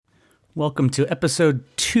Welcome to episode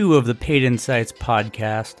 2 of the Paid Insights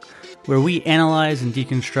podcast, where we analyze and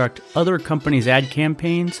deconstruct other companies' ad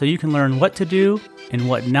campaigns so you can learn what to do and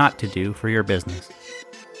what not to do for your business.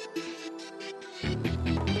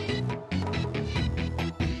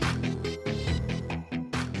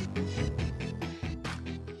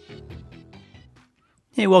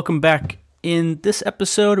 Hey, welcome back. In this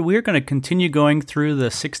episode, we're going to continue going through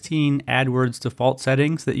the 16 AdWords default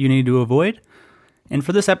settings that you need to avoid. And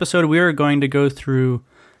for this episode, we are going to go through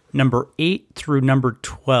number 8 through number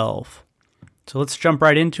 12. So let's jump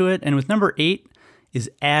right into it. And with number 8 is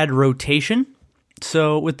ad rotation.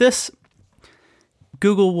 So with this,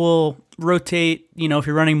 Google will rotate, if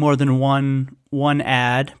you're running more than one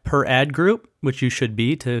ad per ad group, which you should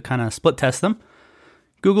be to kind of split test them,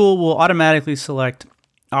 Google will automatically select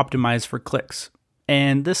optimize for clicks.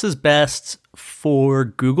 And this is best for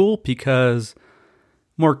Google because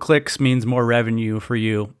more clicks means more revenue for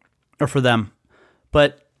you or for them.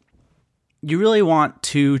 But you really want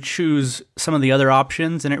to choose some of the other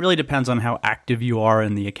options, and it really depends on how active you are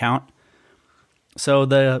in the account. So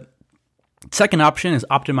the second option is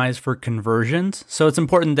optimize for conversions. So it's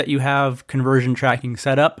important that you have conversion tracking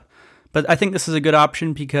set up. But I think this is a good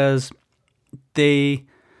option because they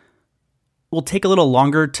will take a little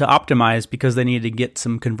longer to optimize because they need to get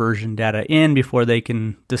some conversion data in before they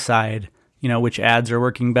can decide which ads are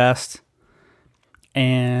working best.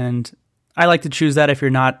 And I like to choose that if you're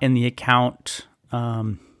not in the account,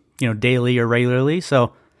 daily or regularly.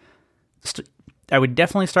 So I would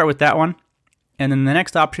definitely start with that one. And then the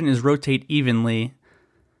next option is rotate evenly.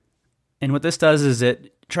 And what this does is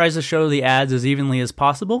it tries to show the ads as evenly as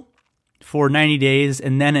possible for 90 days,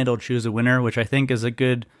 and then it'll choose a winner, which I think is a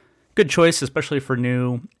good choice, especially for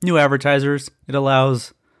new advertisers. It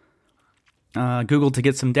allows Google to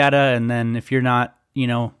get some data, and then if you're not,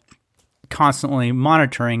 constantly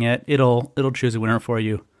monitoring it, it'll choose a winner for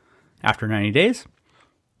you after 90 days.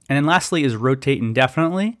 And then lastly is rotate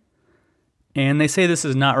indefinitely. And they say this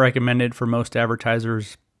is not recommended for most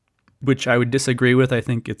advertisers, which I would disagree with. I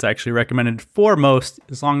think it's actually recommended for most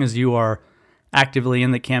as long as you are actively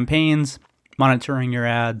in the campaigns, monitoring your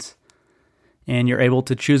ads, and you're able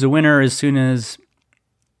to choose a winner as soon as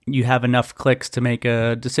you have enough clicks to make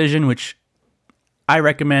a decision, which I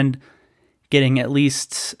recommend getting at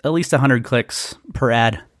least 100 clicks per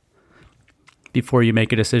ad before you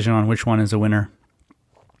make a decision on which one is a winner.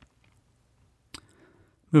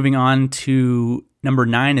 Moving on to number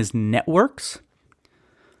 9 is networks.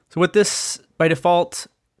 So with this, by default,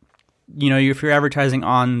 if you're advertising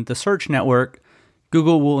on the search network,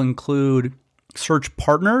 Google will include search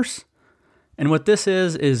partners. And what this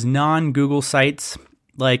is non-Google sites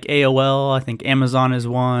like AOL, I think Amazon is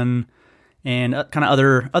one, and kind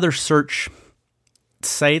of other search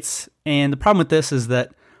sites. And the problem with this is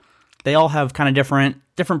that they all have kind of different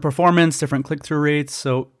performance, different click-through rates.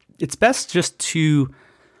 So it's best just to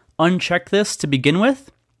uncheck this to begin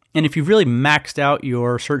with. And if you've really maxed out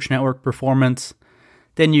your search network performance,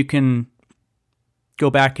 then you can go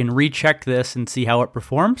back and recheck this and see how it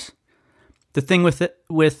performs. The thing with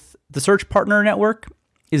the search partner network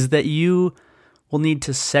is that you will need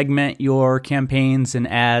to segment your campaigns and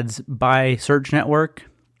ads by search network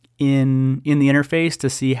in the interface to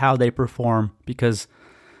see how they perform, because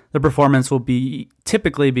the performance will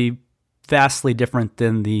typically be vastly different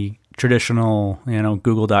than the traditional,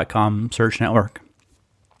 Google.com search network.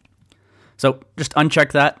 So just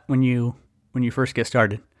uncheck that when you first get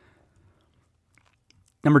started.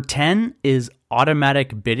 Number 10 is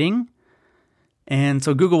automatic bidding. And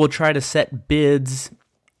so Google will try to set bids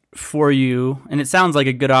for you, and it sounds like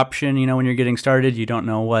a good option. When you're getting started, you don't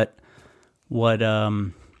know what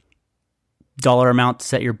dollar amount to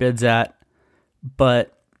set your bids at.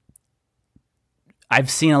 But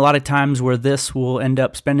I've seen a lot of times where this will end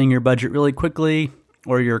up spending your budget really quickly,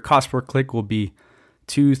 or your cost per click will be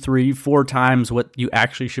 2, 3, 4 times what you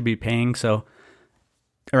actually should be paying. So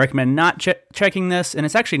I recommend not checking this, and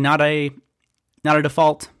it's actually not a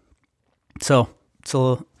default.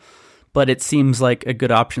 But it seems like a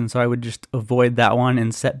good option, so I would just avoid that one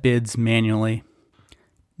and set bids manually.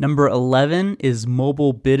 Number 11 is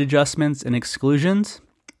mobile bid adjustments and exclusions.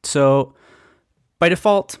 So by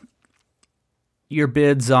default, your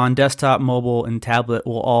bids on desktop, mobile, and tablet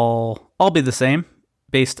will all be the same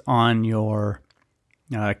based on your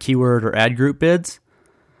keyword or ad group bids.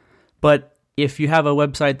 But if you have a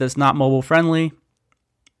website that's not mobile friendly,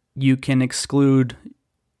 you can exclude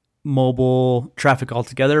mobile traffic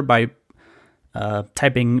altogether by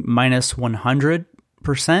typing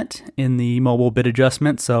 -100% in the mobile bid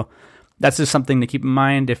adjustment. So that's just something to keep in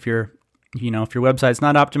mind if your website's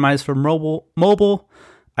not optimized for mobile.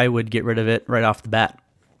 I would get rid of it right off the bat.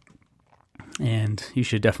 And you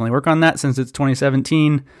should definitely work on that since it's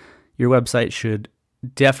 2017. Your website should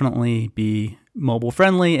definitely be mobile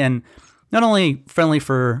friendly, and not only friendly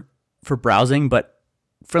for browsing, but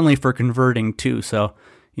friendly for converting too. So,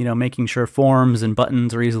 making sure forms and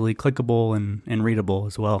buttons are easily clickable and readable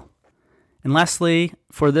as well. And lastly,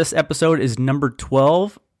 for this episode is number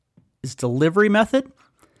 12, is delivery method.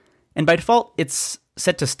 And by default, it's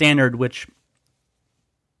set to standard, which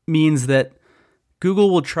means that Google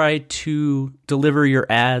will try to deliver your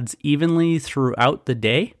ads evenly throughout the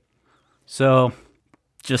day. So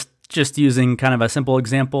just using kind of a simple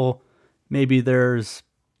example, maybe there's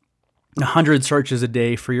 100 searches a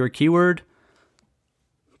day for your keyword,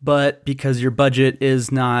 but because your budget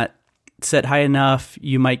is not set high enough,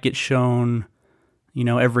 you might get shown,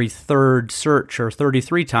 every third search or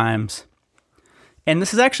 33 times. And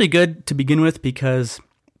this is actually good to begin with because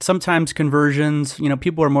sometimes conversions,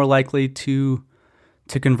 people are more likely to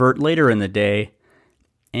convert later in the day,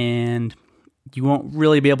 and you won't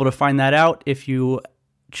really be able to find that out if you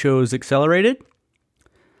chose accelerated.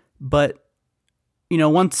 But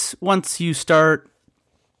once you start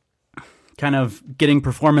kind of getting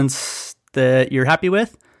performance that you're happy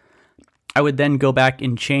with, I would then go back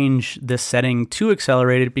and change this setting to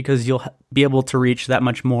accelerated because you'll be able to reach that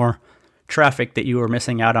much more traffic that you were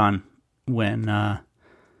missing out on when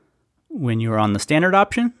you were on the standard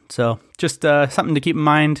option. So just something to keep in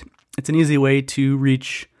mind. It's an easy way to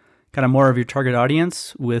reach kind of more of your target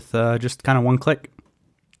audience with just kind of one click.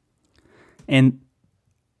 And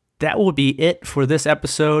that will be it for this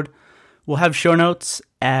episode. We'll have show notes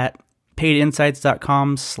at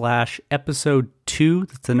paidinsights.com/episode 2.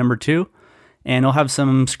 That's the number 2. And I'll have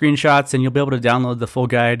some screenshots and you'll be able to download the full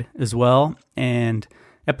guide as well. And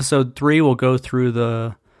episode 3 will go through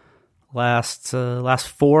the last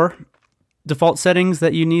 4 default settings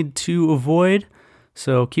that you need to avoid.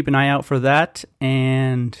 So keep an eye out for that.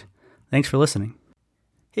 And thanks for listening.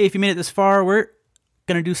 Hey, if you made it this far, we're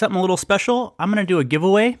going to do something a little special. I'm going to do a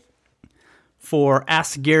giveaway for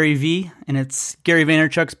Ask Gary V, and it's Gary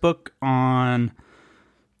Vaynerchuk's book on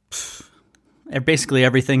basically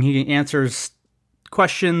everything. He answers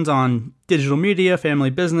questions on digital media,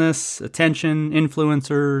 family business, attention,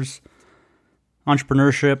 influencers,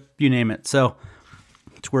 entrepreneurship, you name it. So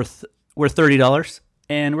it's worth $30.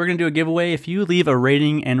 And we're going to do a giveaway. If you leave a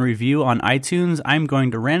rating and review on iTunes, I'm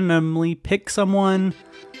going to randomly pick someone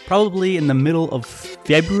probably in the middle of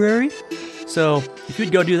February. So if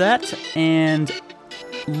you'd go do that and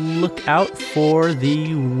look out for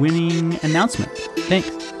the winning announcement.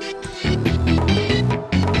 Thanks.